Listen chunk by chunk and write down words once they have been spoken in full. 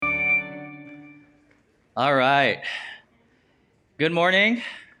All right. Good morning.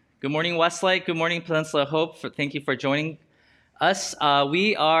 Good morning, Westlake. Good morning, Peninsula Hope. Thank you for joining us.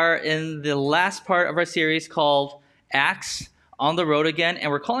 We are in the last part of our series called Acts on the Road Again.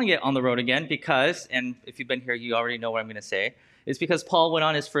 And we're calling it On the Road Again because, and if you've been here, you already know what I'm going to say. It's because Paul went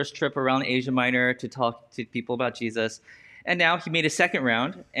on his first trip around Asia Minor to talk to people about Jesus. And now he made a second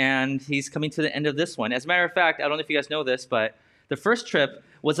round, and he's coming to the end of this one. As a matter of fact, I don't know if you guys know this, but the first trip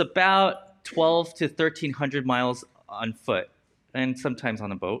was about 12 to 1,300 miles on foot, and sometimes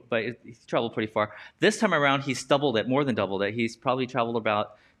on a boat, but he's traveled pretty far. This time around, he's doubled it, more than doubled it. He's probably traveled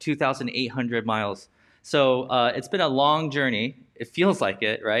about 2,800 miles. So it's been a long journey. It feels like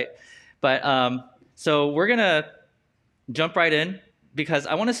it, right? But so we're going to jump right in because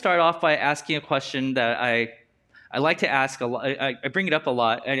I want to start off by asking a question that I like to ask a lot. I bring it up a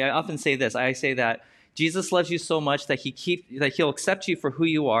lot, and I often say this. I say that Jesus loves you so much that he'll accept you for who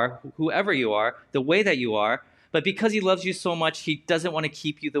you are, whoever you are, the way that you are. But because he loves you so much, he doesn't want to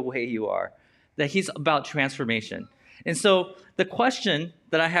keep you the way you are. That he's about transformation. And so the question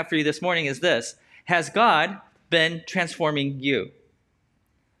that I have for you this morning is this: has God been transforming you?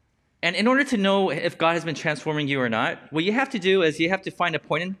 And in order to know if God has been transforming you or not, what you have to do is you have to find a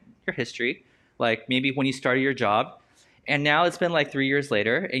point in your history, like maybe when you started your job, and now it's been like 3 years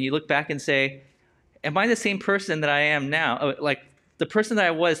later, and you look back and say, am I the same person that I am now? Like the person that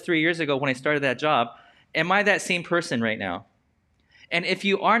I was 3 years ago when I started that job, am I that same person right now? And if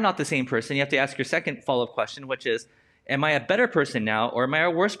you are not the same person, you have to ask your second follow-up question, which is, am I a better person now, or am I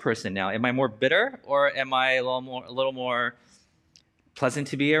a worse person now? Am I more bitter, or am I a little more pleasant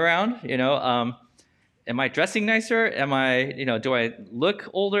to be around? Am I dressing nicer? Am I, do I look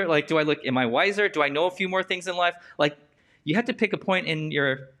older? Like, am I wiser? Do I know a few more things in life? Like, you have to pick a point in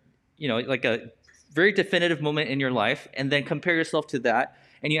your, like a very definitive moment in your life, and then compare yourself to that.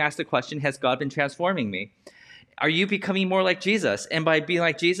 And you ask the question, has God been transforming me? Are you becoming more like Jesus? And by being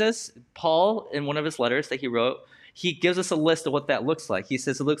like Jesus, Paul, in one of his letters that he wrote, he gives us a list of what that looks like. He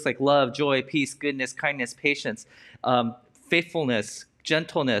says it looks like love, joy, peace, goodness, kindness, patience, faithfulness,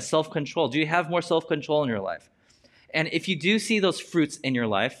 gentleness, self-control. Do you have more self-control in your life? And if you do see those fruits in your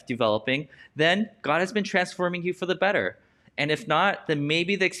life developing, then God has been transforming you for the better. And if not, then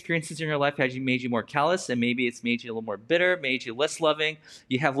maybe the experiences in your life have made you more callous, and maybe it's made you a little more bitter, made you less loving.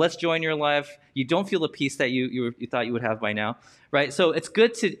 You have less joy in your life. You don't feel the peace that you thought you would have by now, right? So it's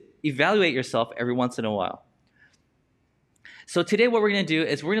good to evaluate yourself every once in a while. So today what we're going to do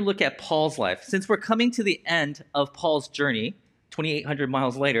is we're going to look at Paul's life. Since we're coming to the end of Paul's journey, 2,800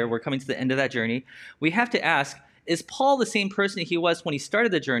 miles later, we're coming to the end of that journey, we have to ask, is Paul the same person he was when he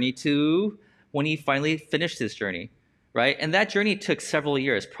started the journey to when he finally finished his journey? Right? And that journey took several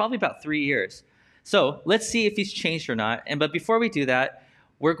years, probably about 3 years. So let's see if he's changed or not. But before we do that,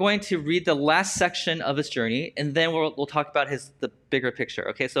 we're going to read the last section of his journey, and then we'll talk about the bigger picture.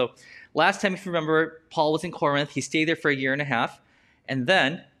 Okay, so last time, if you remember, Paul was in Corinth. He stayed there for a year and a half. And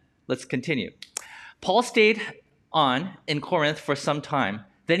then, let's continue. Paul stayed on in Corinth for some time.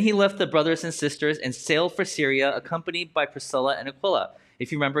 Then he left the brothers and sisters and sailed for Syria, accompanied by Priscilla and Aquila. If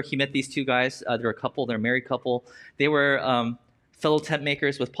you remember, he met these two guys. They're a couple. They're a married couple. They were fellow tent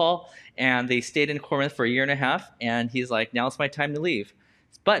makers with Paul, and they stayed in Corinth for a year and a half. And he's like, now it's my time to leave.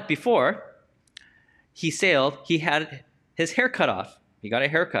 But before he sailed, he had his hair cut off. He got a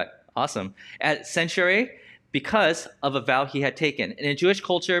haircut. Awesome. At Cenchreae, because of a vow he had taken. And in Jewish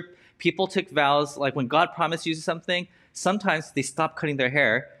culture, people took vows, like when God promised you something, sometimes they stop cutting their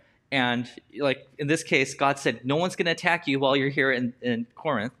hair. And like in this case, God said, no one's going to attack you while you're here in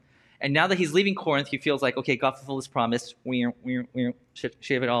Corinth. And now that he's leaving Corinth, he feels like, okay, God fulfilled his promise.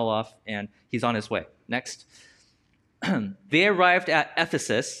 Shave it all off, and he's on his way. Next. They arrived at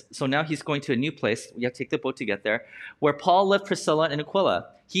Ephesus, so now he's going to a new place. We have to take the boat to get there, where Paul left Priscilla and Aquila.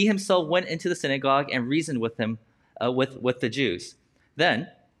 He himself went into the synagogue and reasoned with them, with the Jews. Then,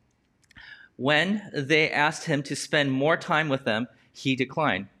 when they asked him to spend more time with them, he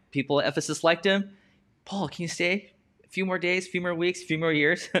declined. People at Ephesus liked him. Paul, can you stay a few more days, a few more weeks, a few more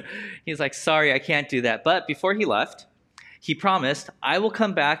years? He's like, sorry, I can't do that. But before he left, he promised, I will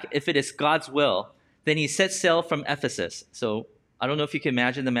come back if it is God's will. Then he set sail from Ephesus. So I don't know if you can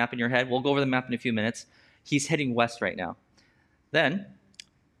imagine the map in your head. We'll go over the map in a few minutes. He's heading west right now. Then,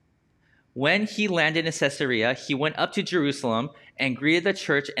 when he landed in Caesarea, he went up to Jerusalem and greeted the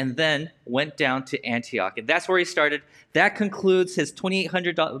church, and then went down to Antioch. And that's where he started. That concludes his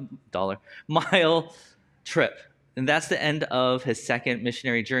 $2,800-mile trip. And that's the end of his second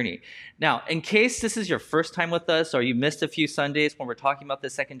missionary journey. Now, in case this is your first time with us, or you missed a few Sundays when we're talking about the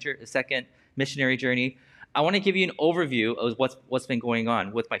second missionary journey, I want to give you an overview of what's been going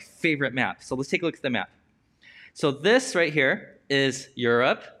on with my favorite map. So let's take a look at the map. So this right here is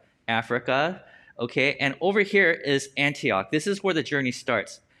Europe, Africa, okay? And over here is Antioch. This is where the journey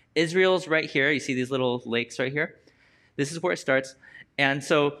starts. Israel's right here. You see these little lakes right here? This is where it starts. And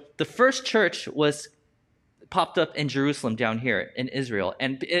so the first church was popped up in Jerusalem down here in Israel.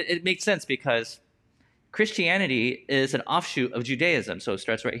 And it makes sense because Christianity is an offshoot of Judaism. So it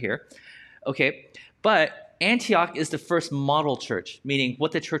starts right here. Okay, but Antioch is the first model church, meaning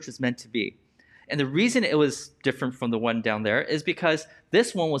what the church was meant to be. And the reason it was different from the one down there is because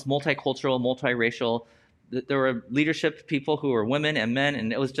this one was multicultural, multiracial. There were leadership people who were women and men,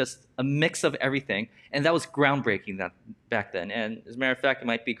 and it was just a mix of everything. And that was groundbreaking back then. And as a matter of fact, it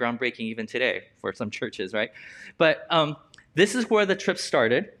might be groundbreaking even today for some churches, right? But this is where the trip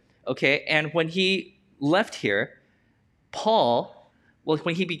started, okay? And when he left here, Paul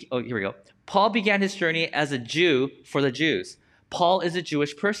began his journey as a Jew for the Jews. Paul is a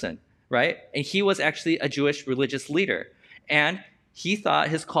Jewish person, right? And he was actually a Jewish religious leader. And he thought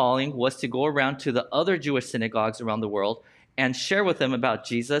his calling was to go around to the other Jewish synagogues around the world and share with them about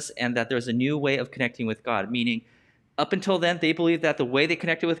Jesus and that there's a new way of connecting with God. Meaning, up until then, they believed that the way they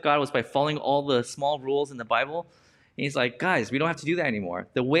connected with God was by following all the small rules in the Bible. And he's like, guys, we don't have to do that anymore.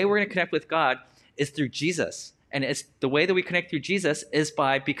 The way we're going to connect with God is through Jesus. And it's the way that we connect through Jesus is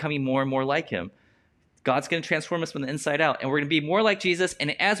by becoming more and more like him. God's going to transform us from the inside out. And we're going to be more like Jesus.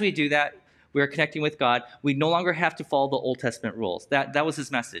 And as we do that, we are connecting with God. We no longer have to follow the Old Testament rules. That was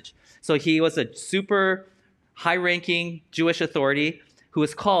his message. So he was a super high-ranking Jewish authority who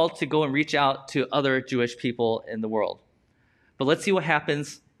was called to go and reach out to other Jewish people in the world. But let's see what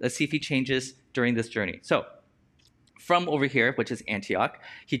happens. Let's see if he changes during this journey. So from over here, which is Antioch,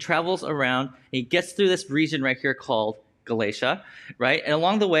 he travels around and he gets through this region right here called Galatia, right? And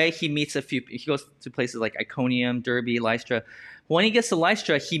along the way, he goes to places like Iconium, Derbe, Lystra. When he gets to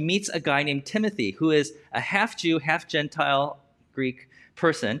Lystra, he meets a guy named Timothy, who is a half Jew, half Gentile Greek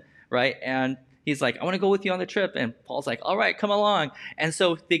person, right? And he's like, I want to go with you on the trip. And Paul's like, all right, come along. And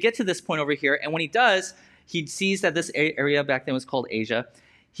so they get to this point over here. And when he does, he sees that this area back then was called Asia.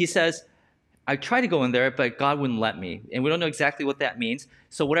 He says, I tried to go in there, but God wouldn't let me. And we don't know exactly what that means.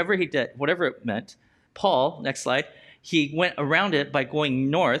 So whatever he did, whatever it meant, Paul, next slide, he went around it by going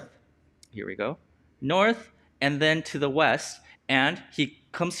north. Here we go. North and then to the west. And he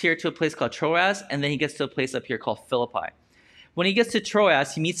comes here to a place called Troas, and then he gets to a place up here called Philippi. When he gets to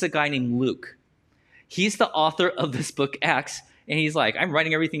Troas, he meets a guy named Luke. He's the author of this book, Acts, and he's like, I'm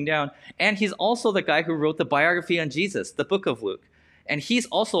writing everything down. And he's also the guy who wrote the biography on Jesus, the book of Luke. And he's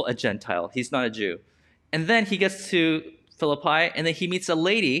also a Gentile. He's not a Jew. And then he gets to Philippi, and then he meets a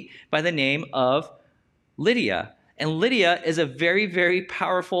lady by the name of Lydia. And Lydia is a very, very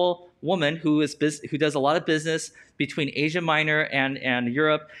powerful woman who does a lot of business between Asia Minor and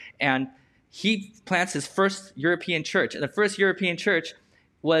Europe. And he plants his first European church. And the first European church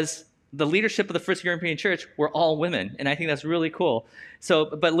was the leadership of the first European church were all women. And I think that's really cool.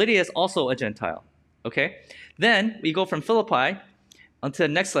 But Lydia is also a Gentile. Okay? Then we go from Philippi onto the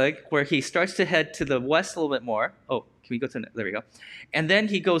next leg where he starts to head to the west a little bit more. Oh, can we go to, there we go. And then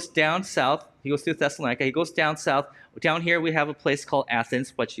he goes down south. He goes through Thessalonica. He goes down south. Down here we have a place called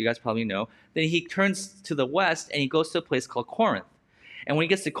Athens, which you guys probably know. Then he turns to the west and he goes to a place called Corinth. And when he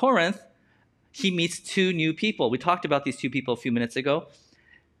gets to Corinth, he meets two new people. We talked about these two people a few minutes ago.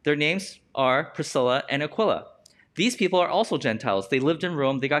 Their names are Priscilla and Aquila. These people are also Gentiles. They lived in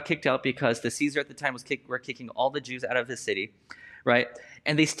Rome. They got kicked out because the Caesar at the time were kicking all the Jews out of his city, right?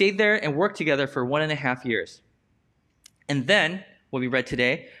 And they stayed there and worked together for 1.5 years. And then, what we read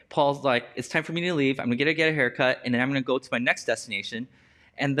today, Paul's like, it's time for me to leave. I'm going to get a haircut, and then I'm going to go to my next destination.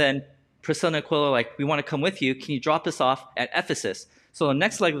 And then Priscilla and Aquila are like, we want to come with you. Can you drop us off at Ephesus? So the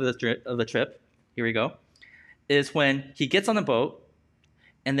next leg of the trip, here we go, is when he gets on the boat,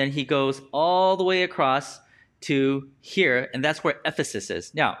 and then he goes all the way across to here, and that's where Ephesus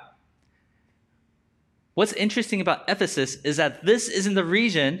is. Now, what's interesting about Ephesus is that this is in the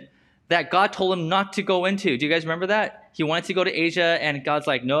region that God told him not to go into. Do you guys remember that? He wanted to go to Asia, and God's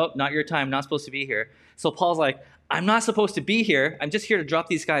like, nope, not your time, not supposed to be here. So Paul's like, I'm not supposed to be here. I'm just here to drop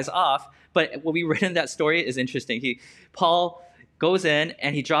these guys off. But what we read in that story is interesting. Paul goes in,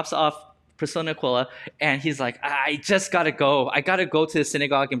 and he drops off Priscilla and Aquila, and he's like, I just got to go. I got to go to the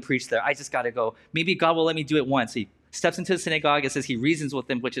synagogue and preach there. I just got to go. Maybe God will let me do it once. He steps into the synagogue. It says he reasons with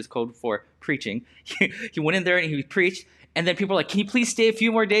them, which is code for preaching. He went in there and he preached. And then people are like, can you please stay a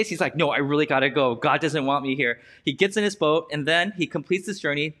few more days? He's like, no, I really got to go. God doesn't want me here. He gets in his boat, and then he completes this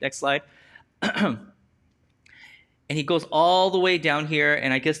journey. Next slide. And he goes all the way down here.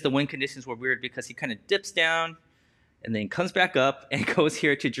 And I guess the wind conditions were weird because he kind of dips down, and then he comes back up and goes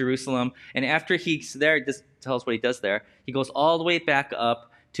here to Jerusalem. And after he's there, just tell us what he does there. He goes all the way back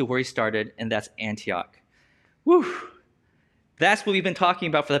up to where he started, and that's Antioch. Whew. That's what we've been talking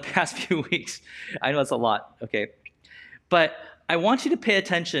about for the past few weeks. I know it's a lot, okay? But I want you to pay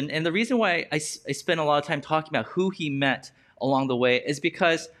attention, and the reason why I spend a lot of time talking about who he met along the way is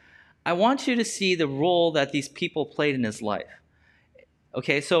because I want you to see the role that these people played in his life.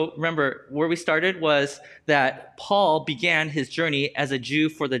 Okay, so remember, where we started was that Paul began his journey as a Jew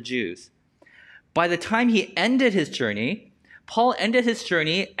for the Jews. By the time he ended his journey, Paul ended his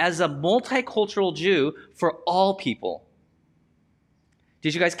journey as a multicultural Jew for all people.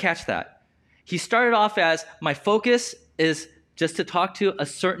 Did you guys catch that? He started off as, my focus is just to talk to a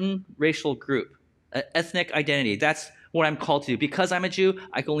certain racial group, an ethnic identity. That's what I'm called to do. Because I'm a Jew,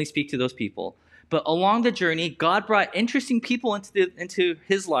 I can only speak to those people. But along the journey, God brought interesting people into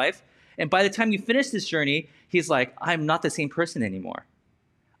his life. And by the time you finish this journey, he's like, I'm not the same person anymore.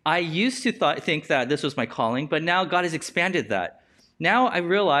 I used to think that this was my calling, but now God has expanded that. Now I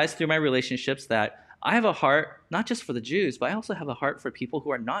realize through my relationships that I have a heart, not just for the Jews, but I also have a heart for people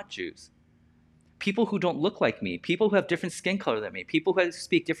who are not Jews. People who don't look like me, people who have different skin color than me, people who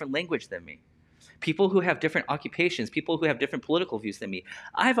speak different language than me, people who have different occupations, people who have different political views than me.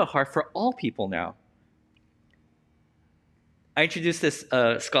 I have a heart for all people now. I introduced this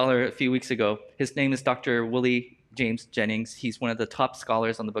scholar a few weeks ago. His name is Dr. Willie James Jennings. He's one of the top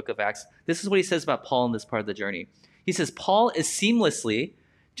scholars on the book of Acts. This is what he says about Paul in this part of the journey. He says, Paul is seamlessly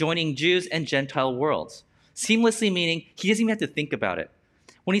joining Jews and Gentile worlds. Seamlessly meaning he doesn't even have to think about it.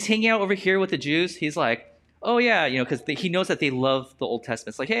 When he's hanging out over here with the Jews, he's like, oh, yeah, because he knows that they love the Old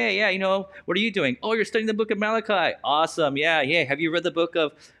Testament. It's like, hey, yeah, what are you doing? Oh, you're studying the book of Malachi. Awesome. Yeah. Have you read the book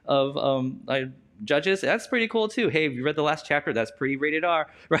of Judges? That's pretty cool, too. Hey, have you read the last chapter? That's pretty rated R,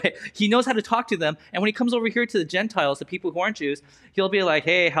 right? He knows how to talk to them. And when he comes over here to the Gentiles, the people who aren't Jews, he'll be like,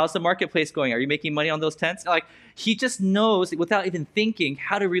 hey, how's the marketplace going? Are you making money on those tents? Like, he just knows, without even thinking,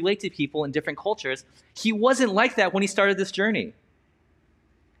 how to relate to people in different cultures. He wasn't like that when he started this journey.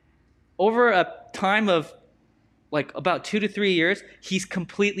 Over a time of like about 2 to 3 years, he's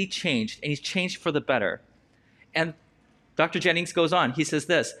completely changed, and he's changed for the better. And Dr. Jennings goes on. He says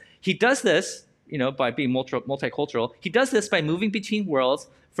this. He does this, by being multicultural. He does this by moving between worlds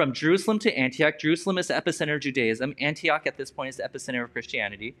from Jerusalem to Antioch. Jerusalem is the epicenter of Judaism. Antioch at this point is the epicenter of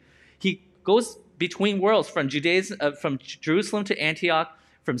Christianity. He goes between worlds from Jerusalem to Antioch,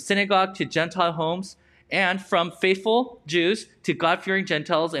 from synagogue to Gentile homes, and from faithful Jews to God-fearing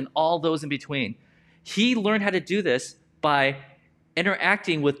Gentiles and all those in between. He learned how to do this by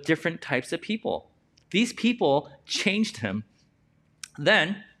interacting with different types of people. These people changed him.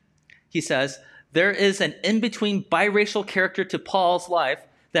 Then, he says, there is an in-between biracial character to Paul's life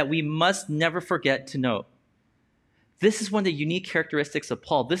that we must never forget to note. This is one of the unique characteristics of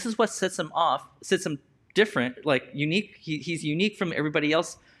Paul. This is what sets him different, like unique. He's unique from everybody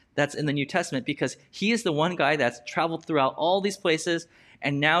else that's in the New Testament because he is the one guy that's traveled throughout all these places,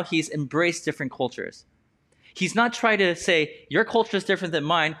 and now he's embraced different cultures. He's not trying to say, your culture is different than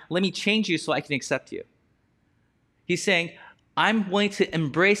mine. Let me change you so I can accept you. He's saying, I'm willing to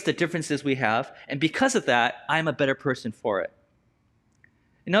embrace the differences we have, and because of that, I'm a better person for it.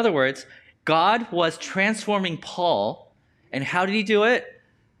 In other words, God was transforming Paul, and how did he do it?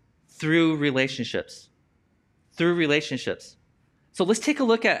 Through relationships. Through relationships. So let's take a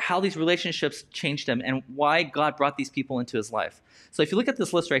look at how these relationships changed him and why God brought these people into his life. So if you look at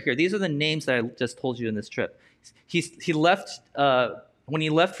this list right here, these are the names that I just told you in this trip. He left when he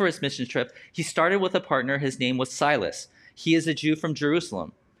left for his mission trip, he started with a partner. His name was Silas. He is a Jew from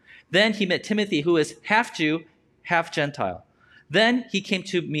Jerusalem. Then he met Timothy, who is half Jew, half Gentile. Then he came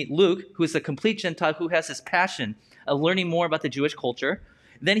to meet Luke, who is a complete Gentile who has this passion of learning more about the Jewish culture.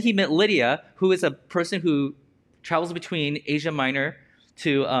 Then he met Lydia, who is a person who travels between Asia Minor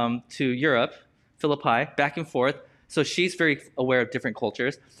to Europe, Philippi, back and forth. So she's very aware of different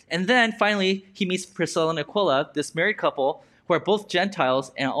cultures. And then finally, he meets Priscilla and Aquila, this married couple who are both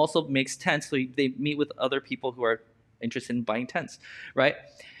Gentiles and also makes tents. So they meet with other people who are interested in buying tents, right?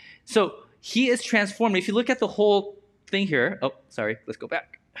 So he is transformed. If you look at the whole thing here, let's go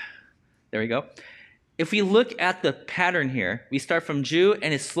back. There we go. If we look at the pattern here, we start from Jew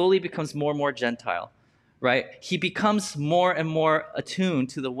and it slowly becomes more and more Gentile. Right? He becomes more and more attuned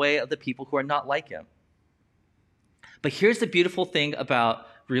to the way of the people who are not like him. But here's the beautiful thing about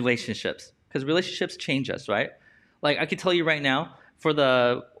relationships, because relationships change us, right? Like I could tell you right now, for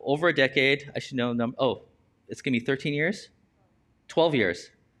over a decade, I should know, it's going to be 13 years? 12 years.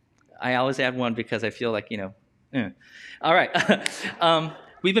 I always add one because I feel like, All right.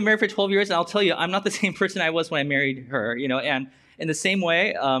 we've been married for 12 years, and I'll tell you, I'm not the same person I was when I married her, and in the same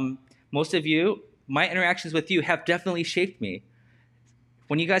way, most of you, my interactions with you have definitely shaped me.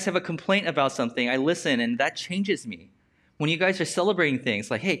 When you guys have a complaint about something, I listen, and that changes me. When you guys are celebrating things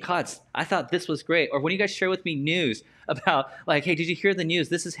like, hey, Kotz, I thought this was great. Or when you guys share with me news about, like, hey, did you hear the news?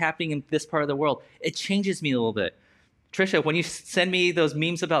 This is happening in this part of the world. It changes me a little bit. Trisha, when you send me those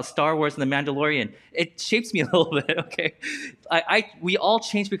memes about Star Wars and The Mandalorian, it shapes me a little bit, okay? We all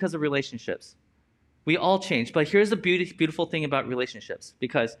change because of relationships. We all change. But here's the beautiful thing about relationships,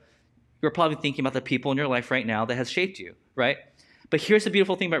 because you're probably thinking about the people in your life right now that has shaped you, right? But here's the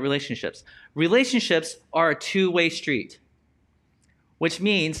beautiful thing about relationships. Relationships are a two-way street, which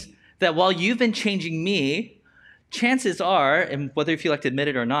means that while you've been changing me, chances are, and whether if you like to admit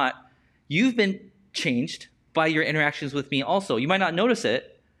it or not, you've been changed by your interactions with me also. You might not notice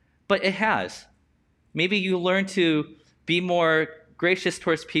it, but it has. Maybe you learn to be more gracious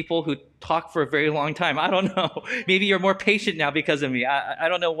towards people who talk for a very long time. I don't know. Maybe you're more patient now because of me. I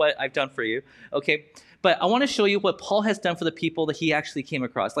don't know what I've done for you, okay? But I want to show you what Paul has done for the people that he actually came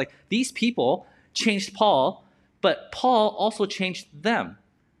across. Like, these people changed Paul, but Paul also changed them.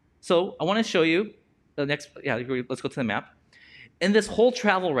 So I want to show you the next, let's go to the map. In this whole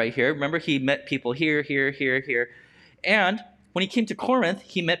travel right here, remember he met people here, here, here, here. And when he came to Corinth,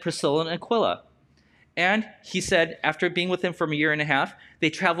 he met Priscilla and Aquila. And he said, after being with them for a year and a half, they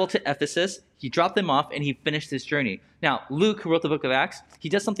traveled to Ephesus. He dropped them off, and he finished his journey. Now, Luke, who wrote the book of Acts, he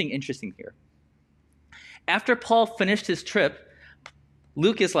does something interesting here. After Paul finished his trip,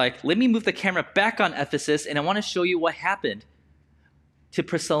 Luke is like, let me move the camera back on Ephesus, and I want to show you what happened to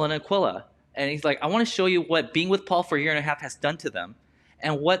Priscilla and Aquila. And he's like, I want to show you what being with Paul for a year and a half has done to them,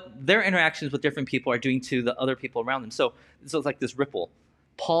 and what their interactions with different people are doing to the other people around them. So it's like this ripple.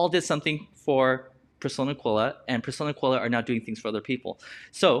 Paul did something for Priscilla and Priscilla and Aquila are now doing things for other people.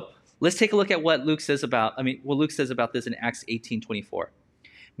 So let's take a look at what Luke says about this in Acts 18:24.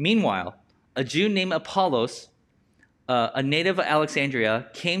 Meanwhile, a Jew named Apollos, a native of Alexandria,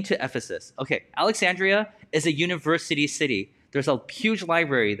 came to Ephesus. Okay, Alexandria is a university city. There's a huge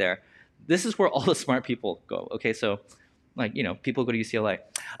library there. This is where all the smart people go. Okay, so, people go to UCLA.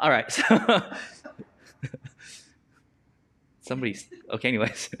 All right, so anyways.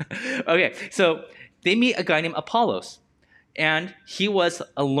 Okay, so they meet a guy named Apollos, and he was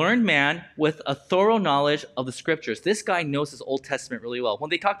a learned man with a thorough knowledge of the scriptures. This guy knows his Old Testament really well.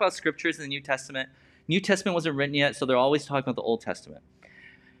 When they talk about scriptures in the New Testament wasn't written yet, so they're always talking about the Old Testament.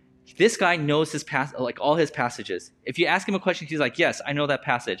 This guy knows all his passages. If you ask him a question, he's like, yes, I know that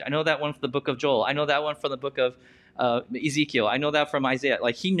passage. I know that one from the book of Joel. I know that one from the book of Ezekiel. I know that from Isaiah.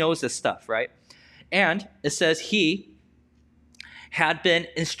 Like, he knows this stuff, right? And it says he had been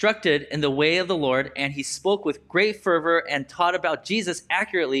instructed in the way of the Lord, and he spoke with great fervor and taught about Jesus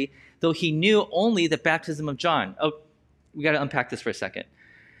accurately, though he knew only the baptism of John. Oh, we got to unpack this for a second.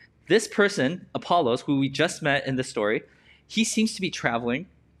 This person, Apollos, who we just met in the story, he seems to be traveling.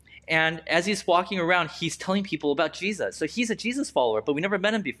 And as he's walking around, he's telling people about Jesus. So he's a Jesus follower, but we never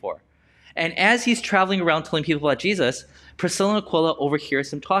met him before. And as he's traveling around telling people about Jesus, Priscilla and Aquila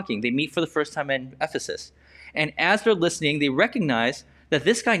overhears him talking. They meet for the first time in Ephesus. And as they're listening, they recognize that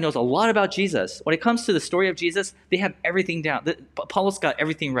this guy knows a lot about Jesus. When it comes to the story of Jesus, they have everything down. Apollos got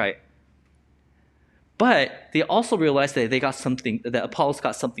everything right. But they also realize that that Apollos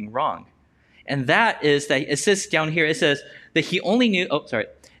got something wrong. And that is that it says down here, it says that he only knew,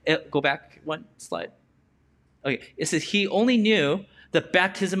 go back one slide. Okay, it says he only knew the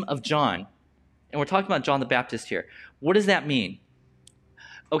baptism of John. And we're talking about John the Baptist here. What does that mean?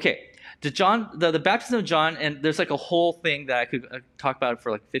 Okay, the baptism of John, and there's like a whole thing that I could talk about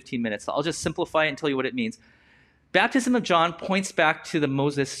for like 15 minutes. So I'll just simplify it and tell you what it means. Baptism of John points back to the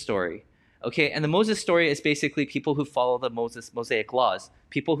Moses story. Okay, and the Moses story is basically people who follow the Mosaic laws,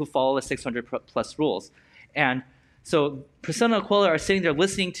 people who follow the 600 plus rules. And so Priscilla and Aquila are sitting there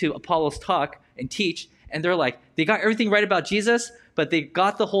listening to Apollos talk and teach, and they're like, they got everything right about Jesus, but they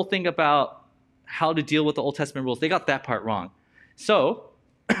got the whole thing about how to deal with the Old Testament rules. They got that part wrong. So,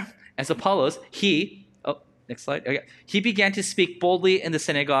 as Apollos, next slide. Okay. He began to speak boldly in the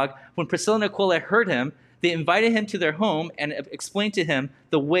synagogue. When Priscilla and Aquila heard him, they invited him to their home and explained to him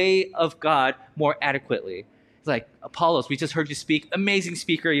the way of God more adequately. It's like, Apollos, we just heard you speak. Amazing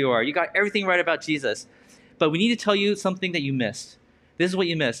speaker you are. You got everything right about Jesus. But we need to tell you something that you missed. This is what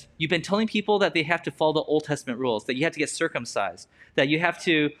you missed. You've been telling people that they have to follow the Old Testament rules, that you have to get circumcised, that you have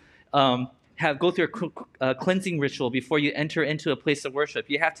to go through a cleansing ritual before you enter into a place of worship.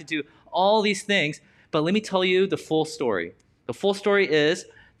 You have to do all these things. But let me tell you the full story. The full story is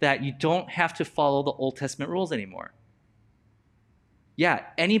that you don't have to follow the Old Testament rules anymore. Yeah,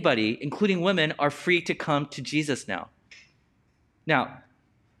 anybody, including women, are free to come to Jesus now. Now,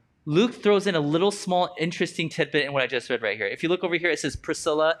 Luke throws in a little small interesting tidbit in what I just read right here. If you look over here, it says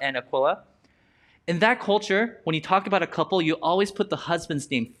Priscilla and Aquila. In that culture, when you talk about a couple, you always put the husband's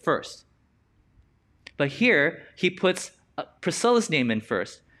name first. But here, he puts Priscilla's name in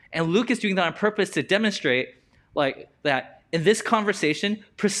first. And Luke is doing that on purpose to demonstrate like that in this conversation,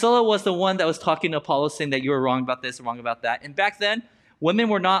 Priscilla was the one that was talking to Apollos saying that you were wrong about this, wrong about that. And back then, women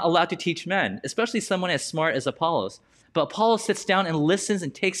were not allowed to teach men, especially someone as smart as Apollos. But Apollos sits down and listens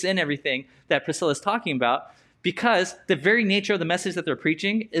and takes in everything that Priscilla is talking about because the very nature of the message that they're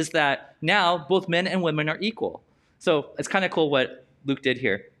preaching is that now both men and women are equal. So it's kind of cool what Luke did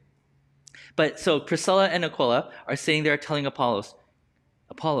here. But so Priscilla and Aquila are sitting there telling Apollos,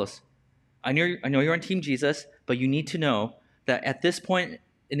 I know you're on Team Jesus, but you need to know that at this point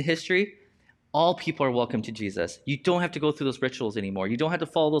in history, all people are welcome to Jesus. You don't have to go through those rituals anymore. You don't have to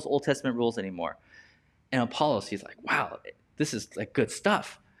follow those Old Testament rules anymore. And Apollos, he's like, wow, this is like good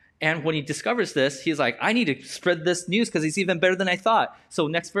stuff. And when he discovers this, he's like, I need to spread this news because it's even better than I thought. So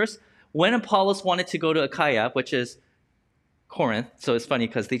next verse, when Apollos wanted to go to Achaia, which is Corinth, so it's funny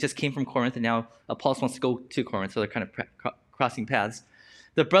because they just came from Corinth and now Apollos wants to go to Corinth, so they're kind of crossing paths.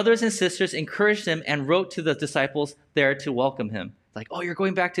 The brothers and sisters encouraged him and wrote to the disciples there to welcome him. Like, oh, you're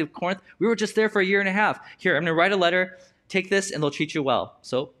going back to Corinth? We were just there for a year and a half. Here, I'm going to write a letter. Take this and they'll treat you well.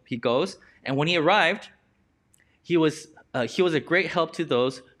 So he goes. And when he arrived, he was a great help to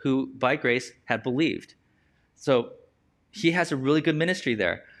those who, by grace, had believed. So he has a really good ministry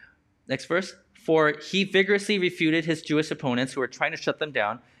there. Next verse. For he vigorously refuted his Jewish opponents who were trying to shut them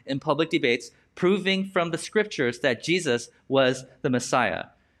down in public debates, proving from the scriptures that Jesus was the Messiah.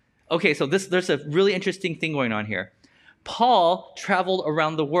 Okay, so there's a really interesting thing going on here. Paul traveled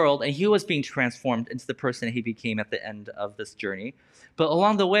around the world and he was being transformed into the person he became at the end of this journey. But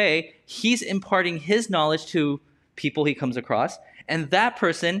along the way, he's imparting his knowledge to people he comes across. And that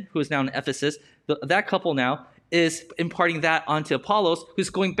person, who is now in Ephesus, that couple now, is imparting that onto Apollos, who's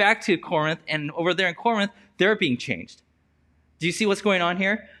going back to Corinth. And over there in Corinth, they're being changed. Do you see what's going on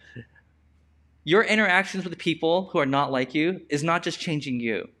here? Your interactions with people who are not like you is not just changing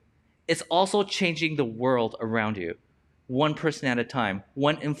you. It's also changing the world around you. One person at a time,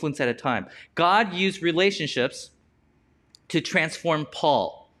 one influence at a time. God used relationships to transform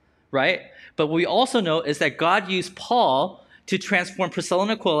Paul, right? But what we also know is that God used Paul to transform Priscilla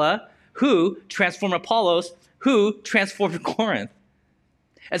and Aquila, who transformed Apollos, who transformed Corinth.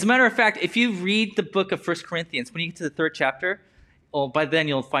 As a matter of fact, if you read the book of 1 Corinthians, when you get to the 3rd chapter, well, by then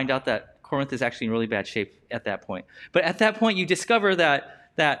you'll find out that Corinth is actually in really bad shape at that point. But at that point, you discover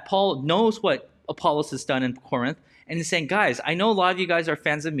that Paul knows what Apollos has done in Corinth, and he's saying, guys, I know a lot of you guys are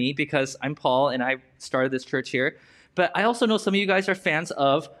fans of me because I'm Paul and I started this church here, but I also know some of you guys are fans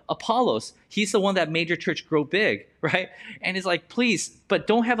of Apollos. He's the one that made your church grow big, right? And he's like, please, but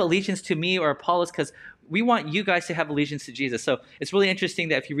don't have allegiance to me or Apollos because we want you guys to have allegiance to Jesus. So it's really interesting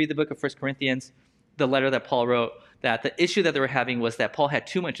that if you read the book of 1 Corinthians, the letter that Paul wrote, that the issue that they were having was that Paul had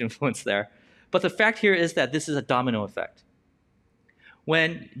too much influence there. But the fact here is that this is a domino effect.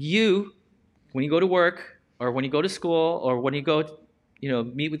 When you go to work or when you go to school or when you go,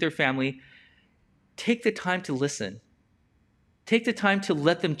 meet with your family, take the time to listen. Take the time to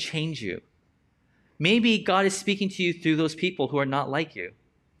let them change you. Maybe God is speaking to you through those people who are not like you.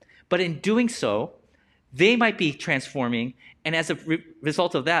 But in doing so, they might be transforming, and as a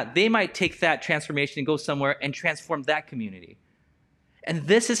result of that, they might take that transformation and go somewhere and transform that community. And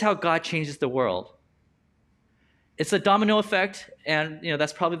this is how God changes the world. It's a domino effect, and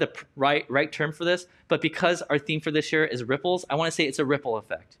that's probably the right term for this, but because our theme for this year is ripples, I want to say it's a ripple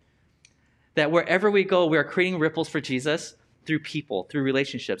effect. That wherever we go, we are creating ripples for Jesus through people, through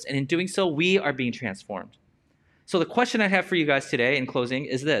relationships, and in doing so, we are being transformed. So the question I have for you guys today in closing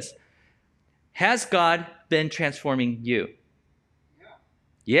is this. Has God been transforming you?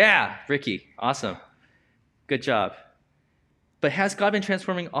 Yeah, Ricky, awesome. Good job. But has God been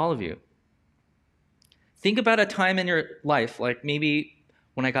transforming all of you? Think about a time in your life, like maybe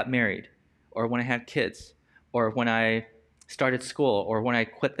when I got married, or when I had kids, or when I started school, or when I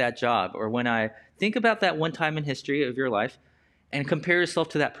quit that job, or think about that one time in history of your life and compare yourself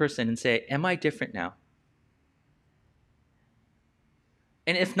to that person and say, am I different now?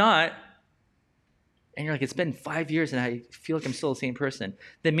 And if not, and you're like, it's been 5 years and I feel like I'm still the same person,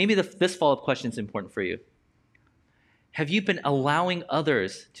 then maybe this follow-up question is important for you. Have you been allowing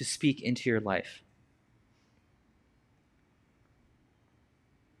others to speak into your life?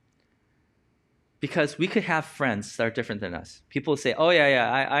 Because we could have friends that are different than us. People say, oh,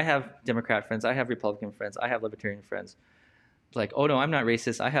 yeah, I have Democrat friends, I have Republican friends, I have Libertarian friends. like, oh no, I'm not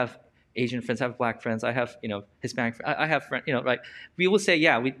racist. I have Asian friends, I have black friends, I have, Hispanic friends, I have friends, like we will say,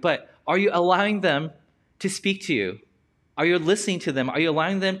 yeah, but are you allowing them to speak to you? Are you listening to them? Are you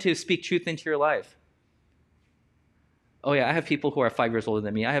allowing them to speak truth into your life? Oh yeah, I have people who are 5 years older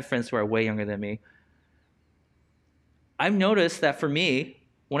than me. I have friends who are way younger than me. I've noticed that for me,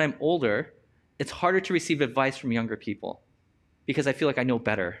 when I'm older, it's harder to receive advice from younger people because I feel like I know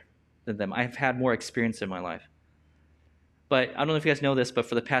better than them. I've had more experience in my life. But I don't know if you guys know this, but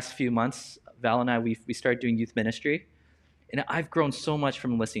for the past few months, Val and I, we started doing youth ministry. And I've grown so much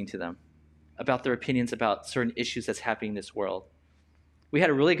from listening to them about their opinions about certain issues that's happening in this world. We had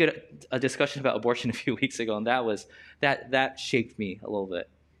a really good discussion about abortion a few weeks ago, and that shaped me a little bit.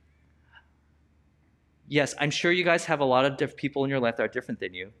 Yes, I'm sure you guys have a lot of different people in your life that are different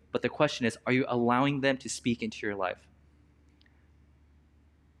than you, but the question is, are you allowing them to speak into your life?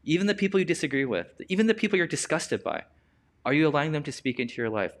 Even the people you disagree with, even the people you're disgusted by, are you allowing them to speak into your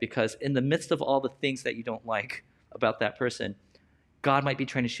life? Because in the midst of all the things that you don't like about that person, God might be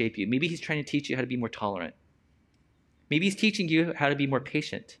trying to shape you. Maybe he's trying to teach you how to be more tolerant. Maybe he's teaching you how to be more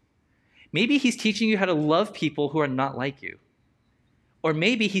patient. Maybe he's teaching you how to love people who are not like you. Or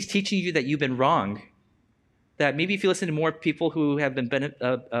maybe he's teaching you that you've been wrong. That maybe if you listen to more people who have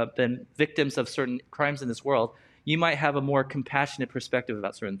been victims of certain crimes in this world, you might have a more compassionate perspective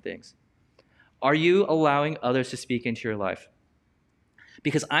about certain things. Are you allowing others to speak into your life?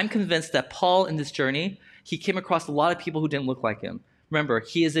 Because I'm convinced that Paul, in this journey, he came across a lot of people who didn't look like him. Remember,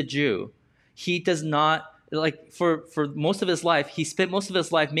 he is a Jew. He does not, like, for most of his life, he spent most of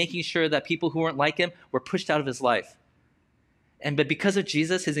his life making sure that people who weren't like him were pushed out of his life. But because of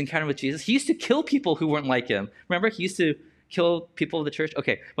Jesus, his encounter with Jesus, he used to kill people who weren't like him. Remember, he used to kill people of the church?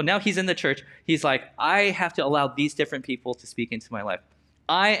 Okay, well, now he's in the church. He's like, I have to allow these different people to speak into my life.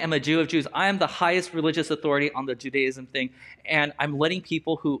 I am a Jew of Jews. I am the highest religious authority on the Judaism thing, and I'm letting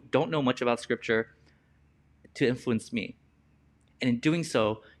people who don't know much about Scripture to influence me. And in doing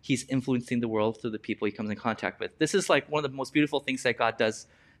so, he's influencing the world through the people he comes in contact with. This is like one of the most beautiful things that God does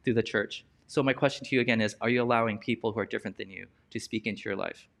through the church. So my question to you again is, are you allowing people who are different than you to speak into your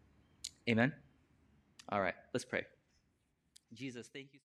life? Amen? All right, let's pray. Jesus, thank you.